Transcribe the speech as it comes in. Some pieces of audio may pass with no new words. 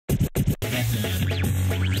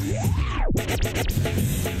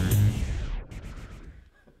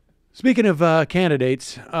Speaking of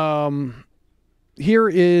candidates, here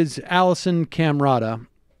is Allison Camrata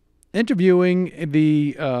interviewing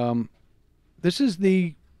the. This is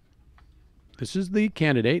the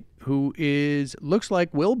candidate who looks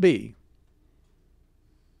like who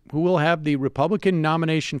will have the Republican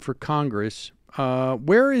nomination for Congress.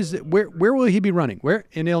 Where will he be running? Where?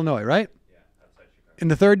 In Illinois, right? Yeah, outside Chicago. In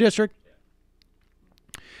the 3rd district? Yeah.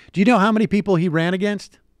 Do you know how many people he ran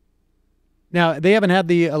against? Now, they haven't had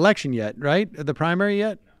the election yet, right? The primary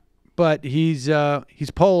yet? No. But he's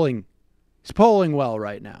polling well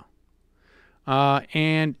right now.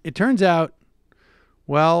 And it turns out,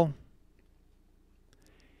 well,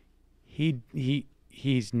 he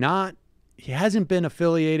hasn't been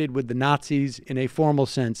affiliated with the Nazis in a formal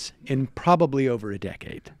sense in probably over a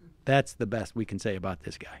decade. That's the best we can say about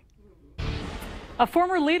this guy. A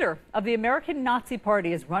former leader of the American Nazi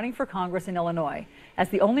Party is running for Congress in Illinois. As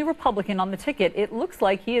the only Republican on the ticket, it looks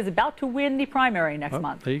like he is about to win the primary next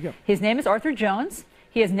month. There you go. His name is Arthur Jones.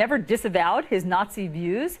 He has never disavowed his Nazi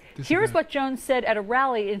views. Here's what Jones said at a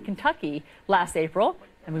rally in Kentucky last April.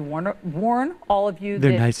 And we warn all of you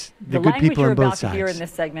that the language you're about to hear in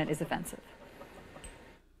this segment is offensive.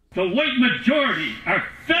 The white majority are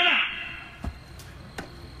fed up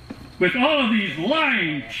with all of these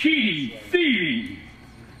lying, cheating, thieving,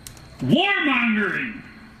 warmongering,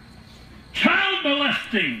 child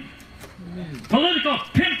molesting, political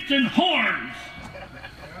pimps and whores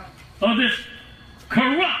of this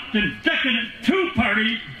corrupt and decadent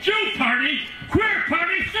two-party, Jew party, queer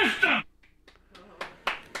party system.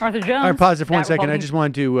 Arthur Jones. All right, pause it for 1 second. I just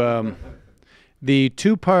wanted to... the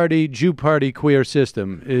two-party, Jew party, queer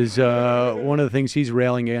system is one of the things he's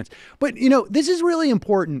railing against. But, you know, this is really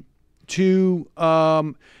important to...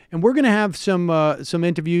 and we're going to have some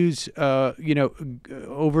interviews, you know,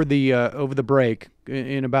 over the break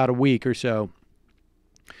in about a week or so.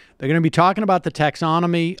 They're going to be talking about the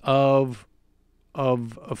taxonomy of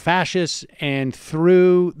fascists and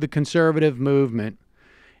through the conservative movement.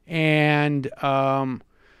 And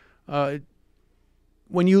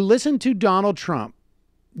when you listen to Donald Trump,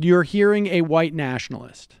 you're hearing a white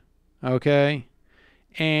nationalist, okay?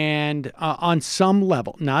 And on some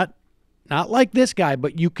level, not like this guy,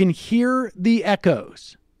 but you can hear the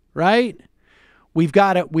echoes, right? We've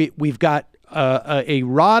got a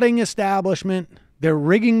rotting establishment. They're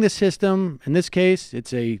rigging the system. In this case,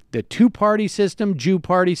 it's the two-party system, Jew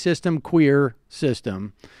party system, queer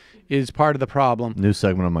system is part of the problem. New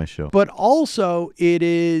segment on my show. But also it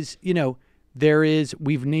is, you know,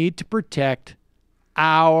 we need to protect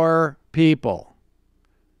our people.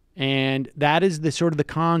 And that is the sort of the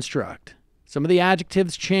construct. Some of the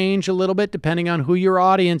adjectives change a little bit depending on who your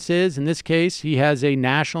audience is. In this case, he has a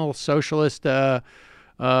National Socialist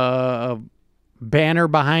banner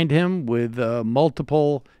behind him with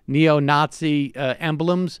multiple neo-Nazi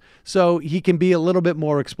emblems. So he can be a little bit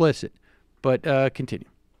more explicit. But continue.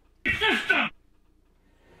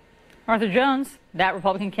 Arthur Jones, that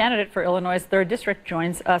Republican candidate for Illinois' 3rd district,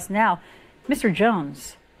 joins us now. Mr.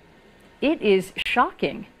 Jones, it is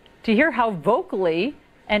shocking to hear how vocally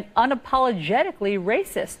and unapologetically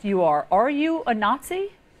racist you are. Are you a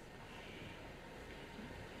Nazi?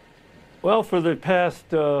 Well, for the past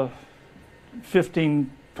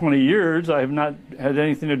 15, 20 years, I have not had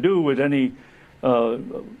anything to do with any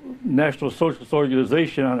National Socialist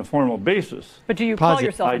organization on a formal basis. But do you call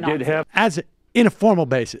yourself a Nazi? I did have... in a formal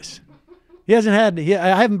basis. He hasn't had...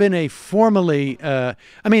 I haven't been a formally... I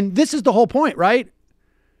mean, this is the whole point, right?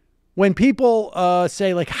 When people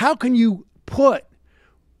say, like, how can you put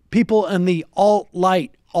people in the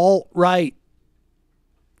alt-right,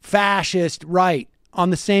 fascist right on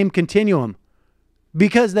the same continuum?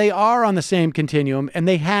 Because they are on the same continuum, and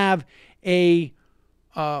they have an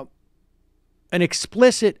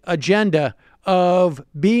explicit agenda of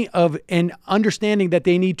an understanding that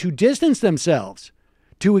they need to distance themselves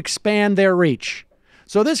to expand their reach.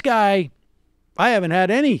 So this guy, I haven't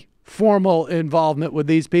had any formal involvement with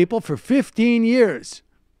these people for 15 years.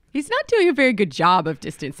 He's not doing a very good job of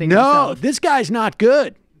distancing himself. No, this guy's not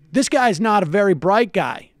good. This guy's not a very bright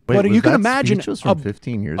guy. Wait, but you can imagine from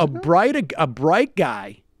 15 years a bright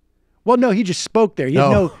guy. Well, no, he just spoke there. He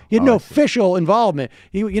had no official involvement.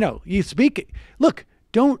 You speak. Look,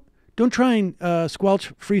 don't try and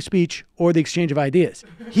squelch free speech or the exchange of ideas.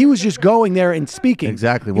 He was just going there and speaking.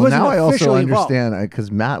 Exactly. Well, now I also understand,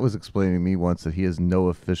 because Matt was explaining to me once that he has no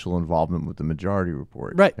official involvement with the Majority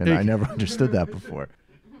Report. Right. And I never understood that before.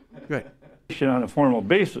 Right. On a formal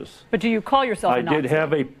basis. But do you call yourself a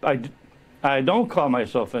Nazi? I don't call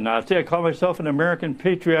myself a Nazi. I call myself an American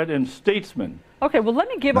patriot and statesman. Okay, well, let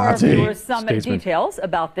me give our viewers some details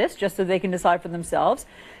about this, just so they can decide for themselves.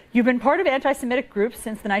 You've been part of anti-Semitic groups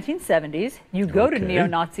since the 1970s. You go to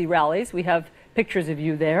neo-Nazi rallies. We have pictures of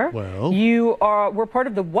you there. Well, we're part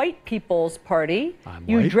of the White People's Party.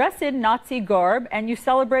 You dress in Nazi garb and you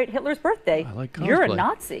celebrate Hitler's birthday. I like cosplay. You're a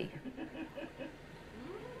Nazi.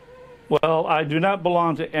 Well, I do not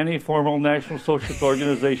belong to any formal National Socialist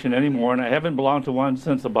organization anymore, and I haven't belonged to one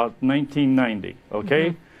since about 1990,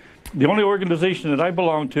 okay? The only organization that I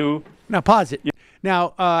belong to... Now, pause it.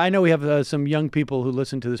 Now, I know we have some young people who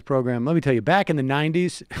listen to this program. Let me tell you, back in the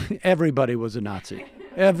 90s, everybody was a Nazi.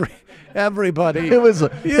 Everybody. It was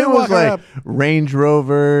like Range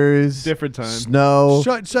Rovers, different time, snow,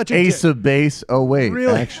 such a Ace of Base. Oh wait,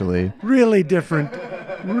 really, actually, really different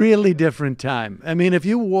time. I mean, if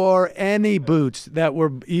you wore any boots that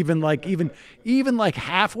were even like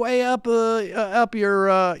halfway up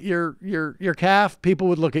your calf, people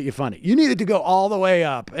would look at you funny. You needed to go all the way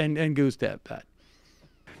up and goose step that.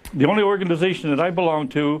 The only organization that I belong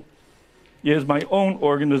to is my own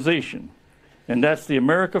organization. And that's the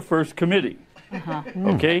America First Committee.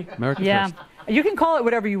 Okay? America First. You can call it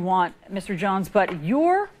whatever you want, Mr. Jones, but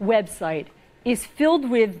your website is filled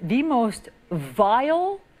with the most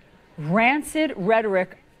vile, rancid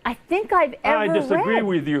rhetoric I think I've ever read. I disagree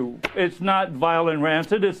with you. It's not vile and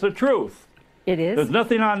rancid. It's the truth. It is? There's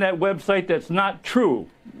nothing on that website that's not true.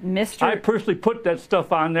 I personally put that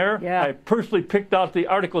stuff on there. Yeah. I personally picked out the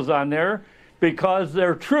articles on there because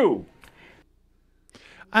they're true.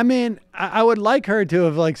 I mean, I would like her to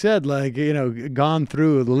have gone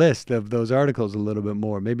through the list of those articles a little bit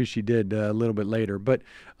more. Maybe she did a little bit later. But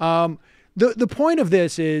the point of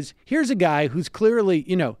this is, here's a guy who's clearly,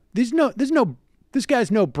 this guy's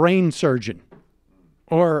no brain surgeon.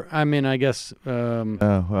 Or, I mean, I guess...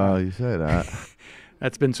 oh, well, you say that.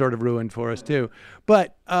 That's been sort of ruined for us, too.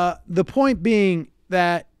 But the point being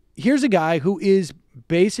that here's a guy who is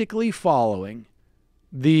basically following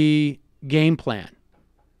the game plan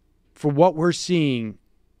for what we're seeing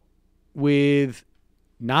with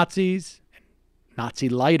Nazis, Nazi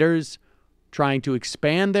lighters, trying to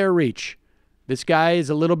expand their reach. This guy is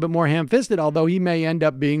a little bit more ham-fisted, although he may end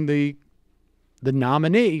up being the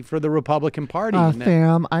nominee for the Republican Party.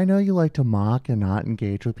 Sam, I know you like to mock and not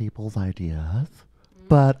engage with people's ideas,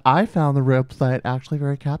 but I found the website actually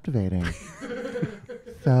very captivating.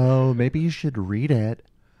 So maybe you should read it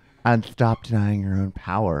and stop denying your own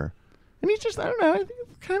power. And he's just, I don't know, I think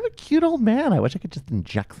he's kind of a cute old man. I wish I could just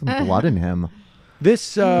inject some blood in him.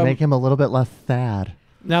 This make him a little bit less sad.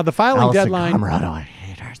 Now, the filing deadline... Comrado, I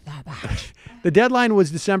hate her so much. The deadline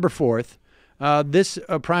was December 4th. This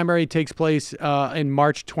primary takes place in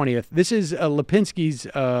March 20th. This is Lipinski's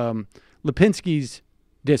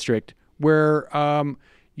district, where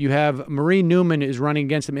you have Marie Newman is running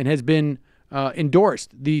against him and has been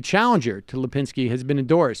endorsed. The challenger to Lipinski has been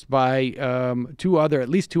endorsed by at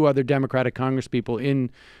least two other Democratic congresspeople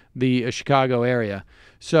in the Chicago area.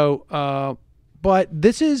 So, but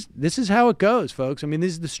this is how it goes, folks. I mean,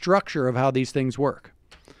 this is the structure of how these things work.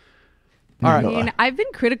 All right. I mean, I've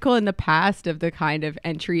been critical in the past of the kind of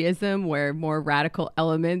entryism where more radical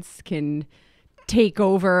elements can take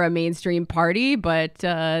over a mainstream party, but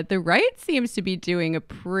the right seems to be doing a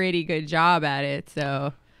pretty good job at it.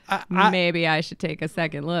 So maybe I should take a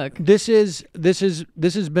second look. This has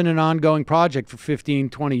been an ongoing project for 15,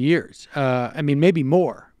 20 years. I mean, maybe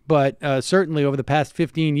more, but certainly over the past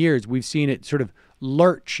 15 years, we've seen it sort of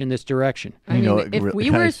lurch in this direction. I mean,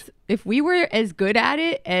 if we were as good at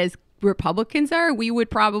it as Republicans are, we would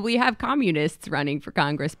probably have communists running for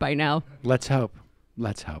Congress by now. Let's hope.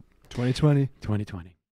 2020.